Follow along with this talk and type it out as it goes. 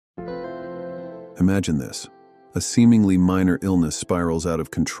Imagine this. A seemingly minor illness spirals out of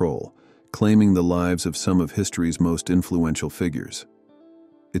control, claiming the lives of some of history's most influential figures.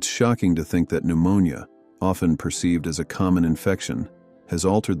 It's shocking to think that pneumonia, often perceived as a common infection, has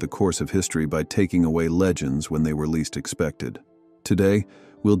altered the course of history by taking away legends when they were least expected. Today,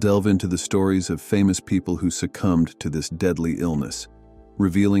 we'll delve into the stories of famous people who succumbed to this deadly illness,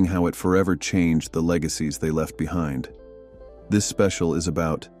 revealing how it forever changed the legacies they left behind. This special is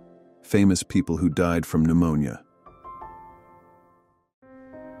about famous people who died from pneumonia.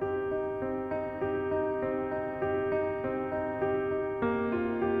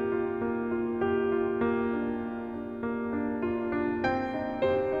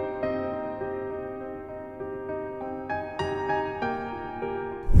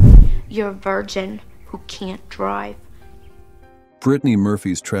 You're a virgin who can't drive. Brittany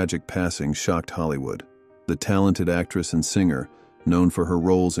Murphy's tragic passing shocked Hollywood. The talented actress and singer, known for her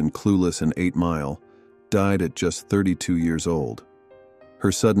roles in Clueless and 8 Mile, died at just 32 years old.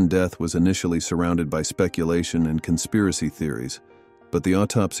 Her sudden death was initially surrounded by speculation and conspiracy theories, but the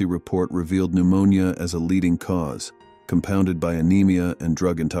autopsy report revealed pneumonia as a leading cause, compounded by anemia and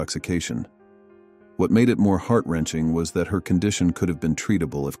drug intoxication. What made it more heart-wrenching was that her condition could have been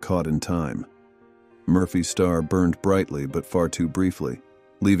treatable if caught in time. Murphy's star burned brightly but far too briefly,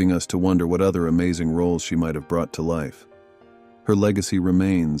 leaving us to wonder what other amazing roles she might have brought to life. Her legacy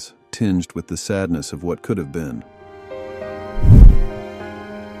remains, tinged with the sadness of what could have been.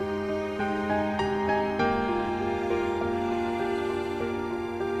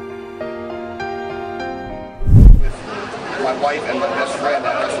 My wife and my best friend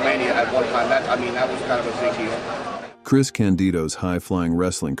at WrestleMania at one time. That was kind of a big deal. Chris Candido's high-flying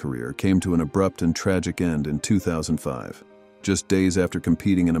wrestling career came to an abrupt and tragic end in 2005. Just days after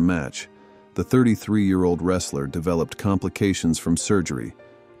competing in a match, the 33-year-old wrestler developed complications from surgery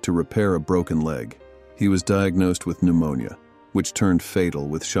to repair a broken leg. He was diagnosed with pneumonia, which turned fatal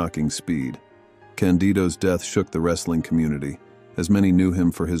with shocking speed. Candido's death shook the wrestling community, as many knew him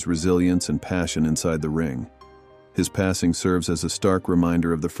for his resilience and passion inside the ring. His passing serves as a stark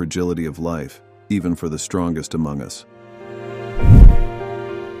reminder of the fragility of life, even for the strongest among us.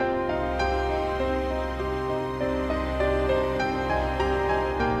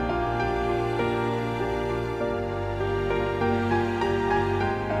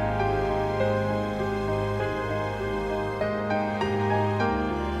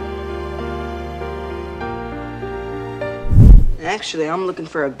 Actually, I'm looking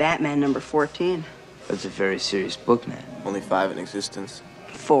for a Batman number 14. That's a very serious book, man. Only 5 in existence.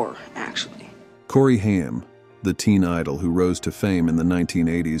 4, actually. Corey Haim, the teen idol who rose to fame in the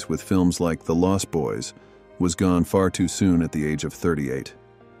 1980s with films like The Lost Boys, was gone far too soon at the age of 38.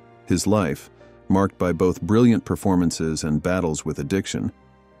 His life, marked by both brilliant performances and battles with addiction,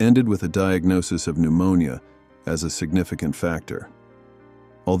 ended with a diagnosis of pneumonia as a significant factor.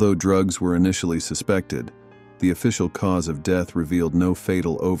 Although drugs were initially suspected, the official cause of death revealed no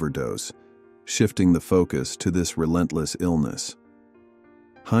fatal overdose, shifting the focus to this relentless illness.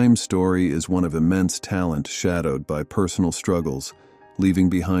 Haim's story is one of immense talent shadowed by personal struggles, leaving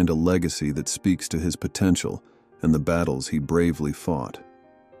behind a legacy that speaks to his potential and the battles he bravely fought.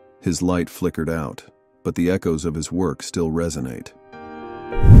 His light flickered out, but the echoes of his work still resonate.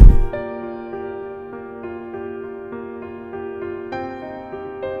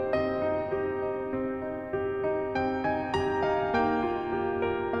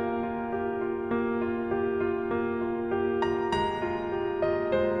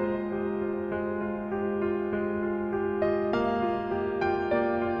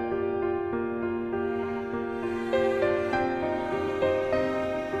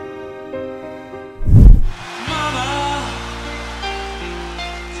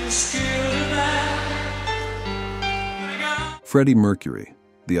 Freddie Mercury,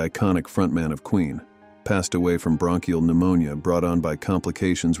 the iconic frontman of Queen, passed away from bronchial pneumonia brought on by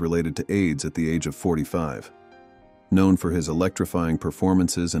complications related to AIDS at the age of 45. Known for his electrifying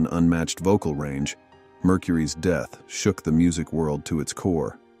performances and unmatched vocal range, Mercury's death shook the music world to its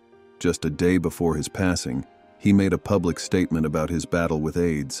core. Just a day before his passing, he made a public statement about his battle with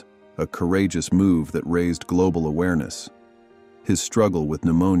AIDS, a courageous move that raised global awareness. His struggle with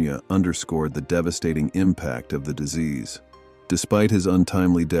pneumonia underscored the devastating impact of the disease. Despite his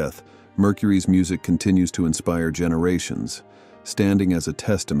untimely death, Mercury's music continues to inspire generations, standing as a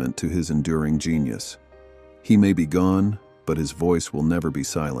testament to his enduring genius. He may be gone, but his voice will never be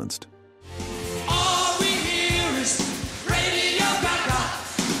silenced. All we hear is Radio Gaga,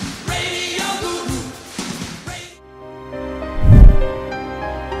 Radio Goo Goo.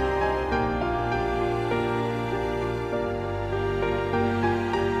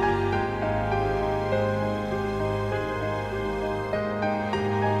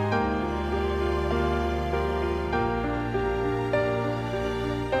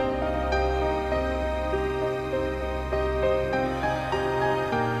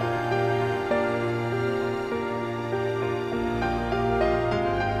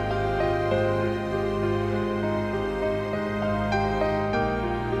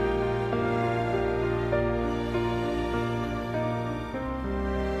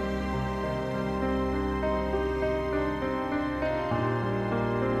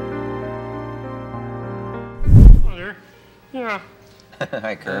 Yeah.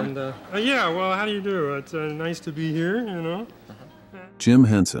 Hi, Kerm. And, yeah, well, how do you do? It's nice to be here, you know? Jim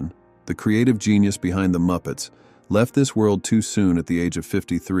Henson, the creative genius behind the Muppets, left this world too soon at the age of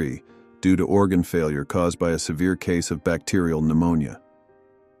 53 due to organ failure caused by a severe case of bacterial pneumonia.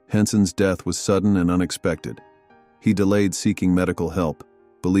 Henson's death was sudden and unexpected. He delayed seeking medical help,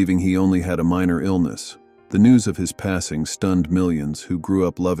 believing he only had a minor illness. The news of his passing stunned millions who grew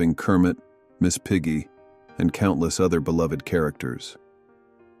up loving Kermit, Miss Piggy, and countless other beloved characters.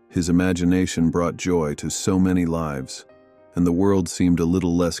 His imagination brought joy to so many lives, and the world seemed a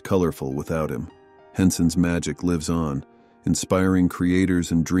little less colorful without him. Henson's magic lives on, inspiring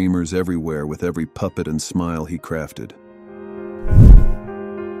creators and dreamers everywhere with every puppet and smile he crafted.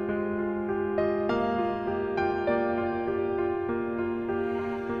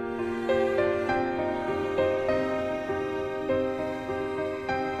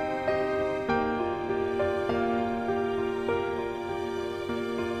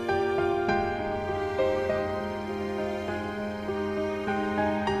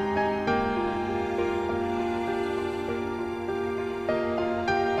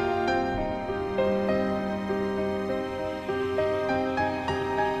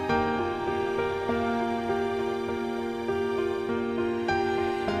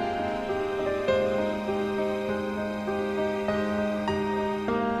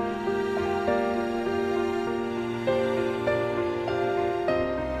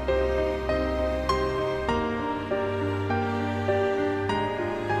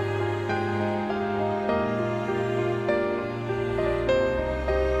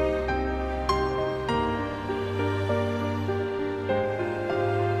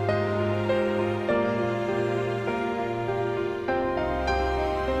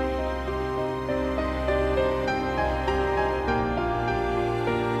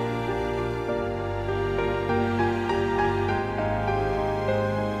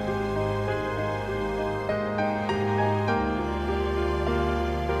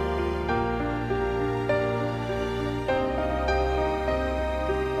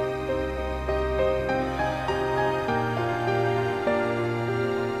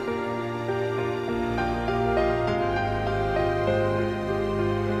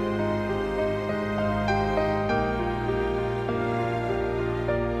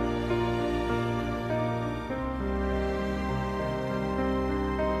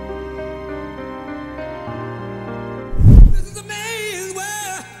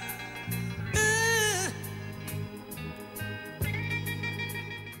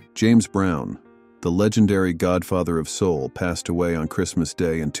 James Brown, the legendary godfather of soul, passed away on Christmas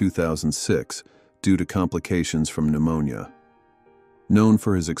Day in 2006 due to complications from pneumonia. Known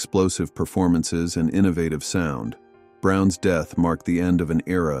for his explosive performances and innovative sound, Brown's death marked the end of an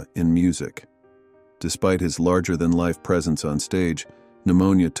era in music. Despite his larger-than-life presence on stage,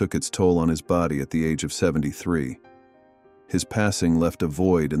 pneumonia took its toll on his body at the age of 73. His passing left a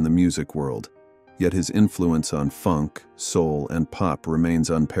void in the music world, yet his influence on funk, soul, and pop remains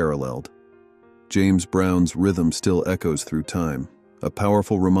unparalleled. James Brown's rhythm still echoes through time, a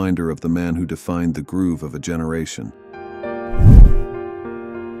powerful reminder of the man who defined the groove of a generation.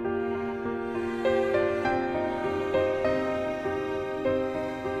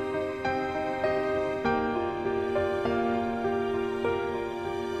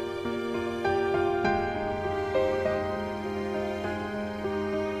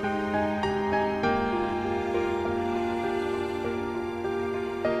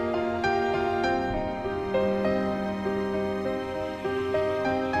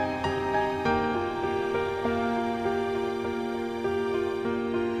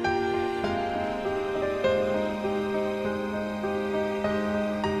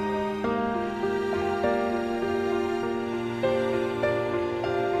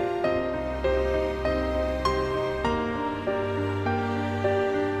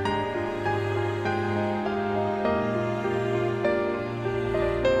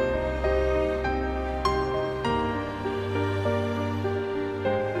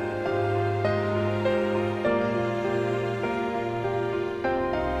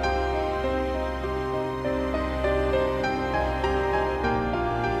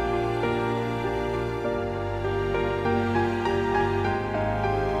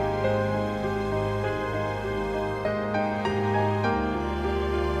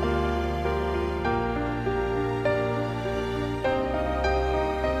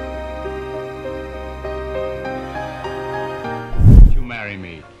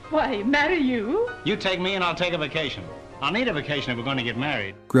 Why, marry you? You take me and I'll take a vacation. I'll need a vacation if we're going to get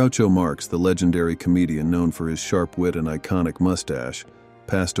married. Groucho Marx, the legendary comedian known for his sharp wit and iconic mustache,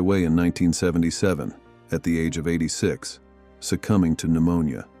 passed away in 1977 at the age of 86. succumbing to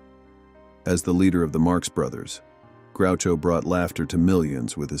pneumonia. As the leader of the Marx Brothers, Groucho brought laughter to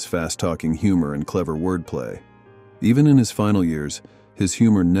millions with his fast-talking humor and clever wordplay. Even in his final years, his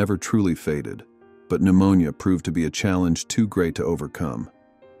humor never truly faded, but pneumonia proved to be a challenge too great to overcome.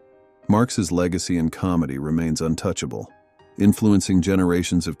 Marx's legacy in comedy remains untouchable, influencing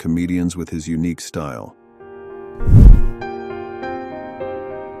generations of comedians with his unique style.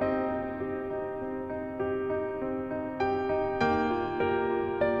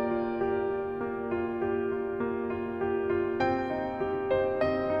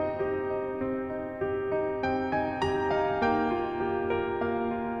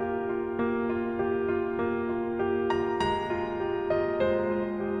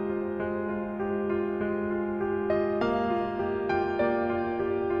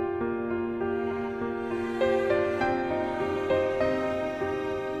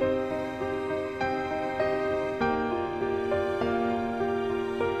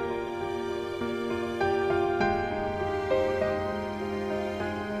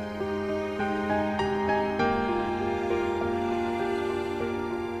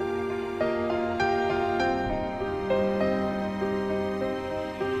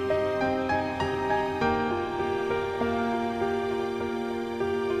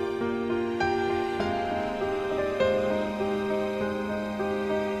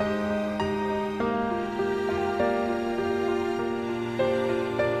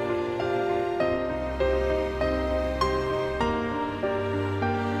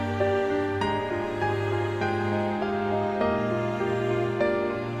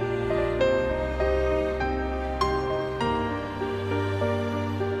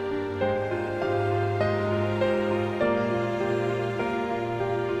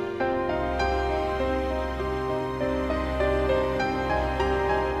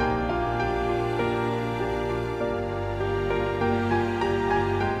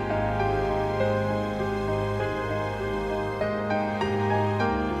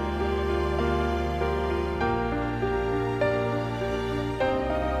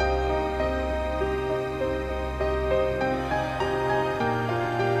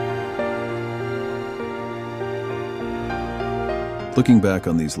 Looking back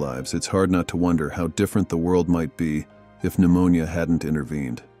on these lives, it's hard not to wonder how different the world might be if pneumonia hadn't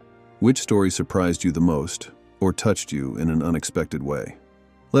intervened. Which story surprised you the most, or touched you in an unexpected way?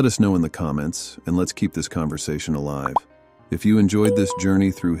 Let us know in the comments, and let's keep this conversation alive. If you enjoyed this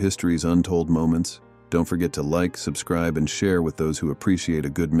journey through history's untold moments, don't forget to like, subscribe, and share with those who appreciate a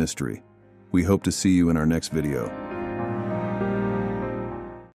good mystery. We hope to see you in our next video.